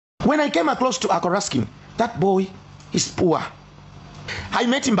When I came across to Aqualaskin, that boy is poor. I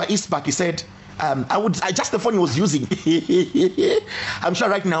met him by East Park. He said, I just the phone he was using. I'm sure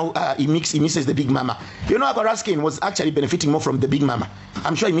right now he misses the Big Mama. You know, Aqualaskin was actually benefiting more from the Big Mama.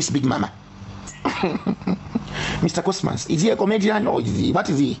 I'm sure he missed Big Mama. Mr. Cosmas, is he a comedian or is he? What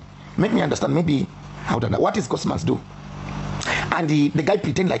is he? Make me understand. Maybe I don't know. What does Cosmas do? And the guy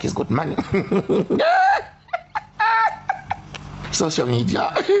pretend like he's got money. Social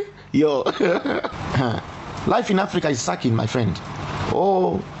media. Yo. Life in Africa is sucking, my friend.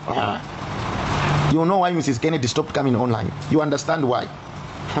 Oh. You know why Mrs. Kennedy stopped coming online. You understand why.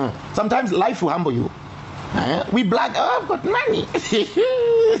 Sometimes life will humble you. We black, I've got money.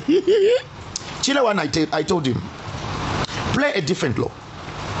 Chile one, I told him, play a different law.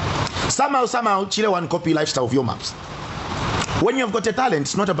 Somehow, Chile one copy lifestyle of your maps. When you've got a talent,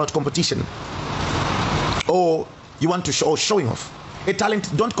 it's not about competition. Or you want to show, or showing off. A talent,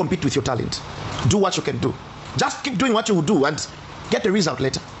 don't compete with your talent. Do what you can do. Just keep doing what you will do and get the result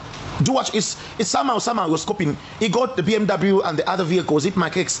later. Do what it's somehow he was copying. He got the BMW and the other vehicles, hit my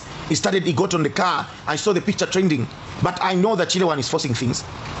cakes. He got on the car. I saw the picture trending. But I know that Chile one is forcing things.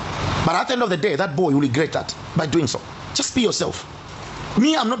 But at the end of the day, that boy will regret that by doing so. Just be yourself.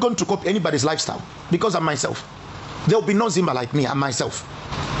 Me, I'm not going to copy anybody's lifestyle because I'm myself. There will be no Zimba like me. I'm myself.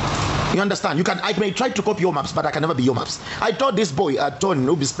 You understand? I may try to copy your maps, but I can never be your maps. I told this boy, Tony,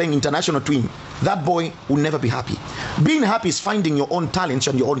 who is playing international twin, that boy will never be happy. Being happy is finding your own talents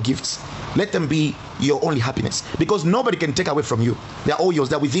and your own gifts. Let them be your only happiness. Because nobody can take away from you. They're all yours.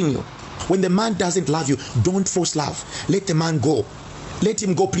 They're within you. When the man doesn't love you, don't force love. Let the man go. Let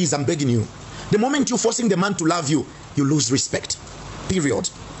him go, please. I'm begging you. The moment you're forcing the man to love you, you lose respect. Period.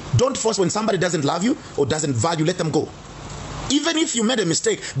 Don't force when somebody doesn't love you or doesn't value, let them go. Even if you made a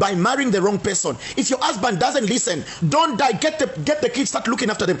mistake by marrying the wrong person, if your husband doesn't listen, don't die. Get the kids, start looking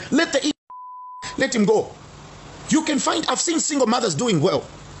after them. Let him go. You can find, I've seen single mothers doing well.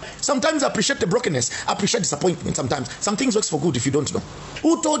 Sometimes I appreciate the brokenness, I appreciate disappointment sometimes. Some things works for good if you don't know.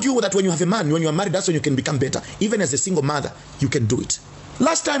 Who told you that when you have a man, when you are married, that's when you can become better? Even as a single mother, you can do it.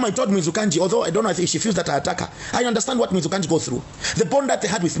 Last time I told Mizukanji, although I don't know if she feels that I attack her, I understand what Mizukanji goes through. The bond that they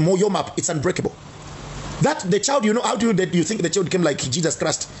had with Yomap, it's unbreakable. That the child, you know, how do you think the child came like Jesus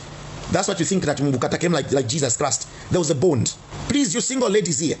Christ? That's what you think, that Mbukata came like Jesus Christ. There was a bond. Please, you single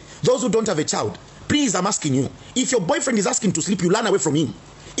ladies here, those who don't have a child, please, I'm asking you, if your boyfriend is asking to sleep, you run away from him.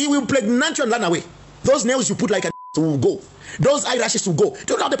 He will pregnant you and run away. Those nails you put like a will go. Those eyelashes will go.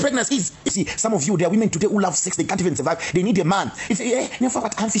 Do you know how the pregnancy is? You see, some of you, there are women today who love sex, they can't even survive. They need a man. If they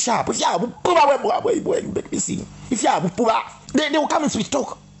will come in sweet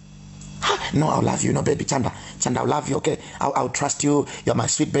talk. No, I'll love you, no, baby, Chanda, I'll love you, okay? I'll trust you, you're my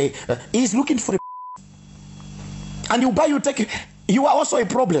sweet babe. He's looking for a and you buy, you take it. You are also a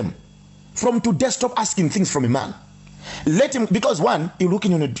problem. From today, stop asking things from a man. Let him, because one, you're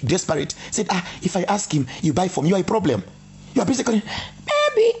looking on a desperate, said, if I ask him, you buy from me, you are a problem. You are basically,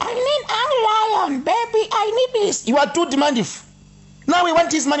 baby, I need lion, baby, I need this. You are too demanding. Now we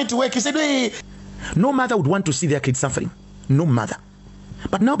want his money to work. He said, hey. No mother would want to see their kids suffering. No mother.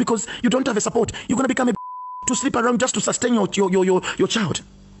 But now because you don't have a support, you're going to become a to sleep around just to sustain your child.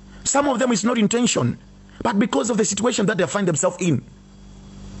 Some of them is not intention, but because of the situation that they find themselves in.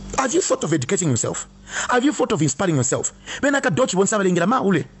 Have you thought of educating yourself? Have you thought of inspiring yourself? Menaka Kadochi won't say ma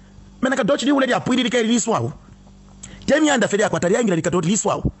ule. Menaka Kadochi ni ule dia puidi dike liswa. Temi anda fede akwatari yangira Kadochi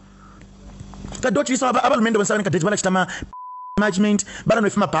liswa. Kadochi liswa abal mendo wonsa Kadochi bala chitama management bala no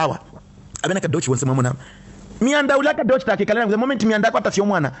ifuma power. Menaka Kadochi wonsa mwana. Mianda ula Kadochi takikalana the moment mianda kwa tafio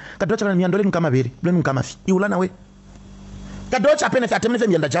mwana. Kadochi kana miandole nkama beri. Bule nkama fi. Iulana we. Kadochi apene atemene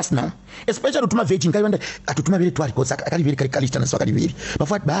mianda just now. Especially utuma virgin kai wanda atutuma beri twali koza akali beri kalista na swakali beri.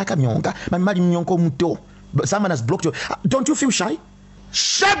 Bafat baaka myonga, mamali myonko muto. Someone has blocked you. Don't you feel shy?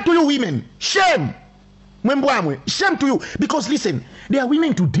 Shame to you women. Shame. Shame to you. Because listen, there are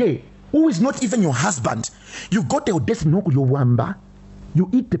women today who is not even your husband. You got the audacity no your wamba. You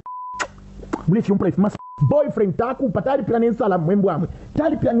eat the boyfriend taku patali planin salam mwembwamwe.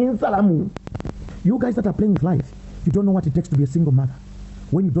 Tali planin salamu. You guys that are playing with life, you don't know what it takes to be a single mother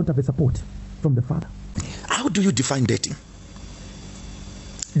when you don't have a support from the father. How do you define dating?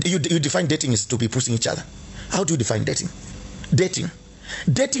 You define dating is to be pushing each other. How do you define dating? Dating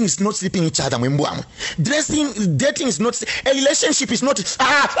is not sleeping each other. Dating is not a relationship. Is not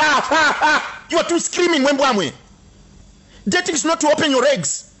you are too screaming. Dating is not to open your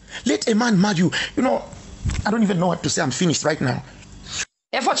eggs. Let a man marry you. You know, I don't even know what to say. I'm finished right now.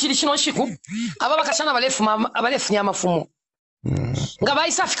 Efo chilishino shiku ababa kashana balefu nyama fumo nga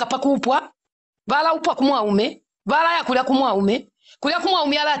baisa fika pakupwa bala upwa kumwa ume bala ya kulia kumwa ume kulia kumwa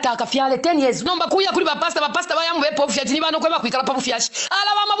umyala ataka fyale 10 years nomba kuya kuli bapasta bayamu bepo fyati ni bano kweba kwikala papu fyashi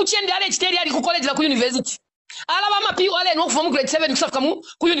ala bama buchende ale chiteri ali ku college la ku university ala bama piu ale no kuva mu grade 7 kusafika mu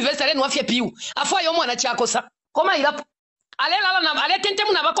ku university ale no afye piu afwa yo mwana chakosa koma ilapo ale lala na ale tente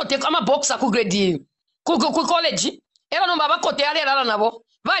mu na bakote ama boxer ku grade ku college era nomba bakote ale lala nabo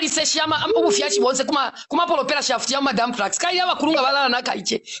bali seshama ubufyashi bonse kuma polopera shaft ya madam Flax kai ya bakulunga balala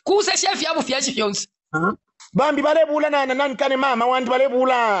nakaiche ku seshaf ya bufyashi fyonse bambi balebula nani kane mama wanti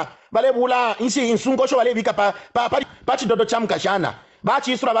balebula insi insungosho balebika pa chidodo cha mkashana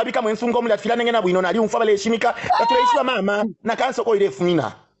bachi isura babika mwensungo mula filane ngena bwino nali umfa baleshimika katuleshwa mama na kanso ko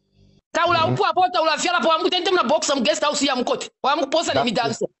irefunina kaula upu apota ula fyala po amutente mna box am guest house ya mkote wa mposa ni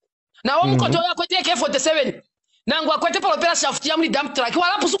midanso na wa mkote ya kwete K47 nangu akwete polopera shaft ya mli dump truck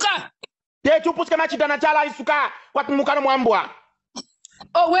wala pusuka ye chupuska machidana chala isuka kwa mukano mwambwa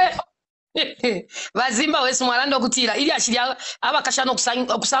we Vazimba wese mwarando kutira ili ashiria abakashano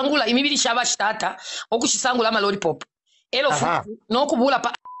kusangula imibiri shaba shitata okushisangula ama lollipop elo fuku no kubula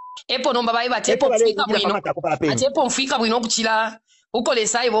pa epo nomba bayi batepo mfika mwino atepo mfika mwino kuchila uko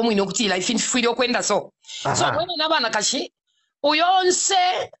lesai bo mwino kutila ifiri okwenda so mwene nabana kashi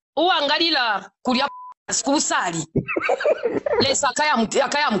uyonse uangalila kulia kusali lesa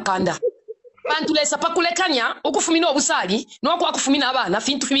kaya mukanda bantu lesa pakulekanya ukufumina obusali noko akufumina abana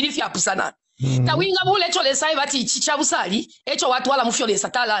fintu fimiri fyapusana tawinga bule echo lesa ibati chicha busali echo watu wala mufyo lesa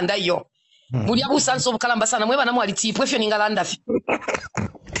talanda iyo muri abusanso bukalamba sana mwe bana mwali tipwe fyo ningalanda fi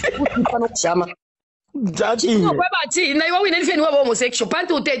chama jaji no kwabati na iwa wine lifye ni wabo homosexual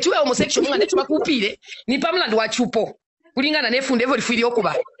pantu utechwe homosexual ngane chibakupire ni pamla ndo wachupo kulingana nefunde evo lifiri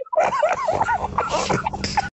okuba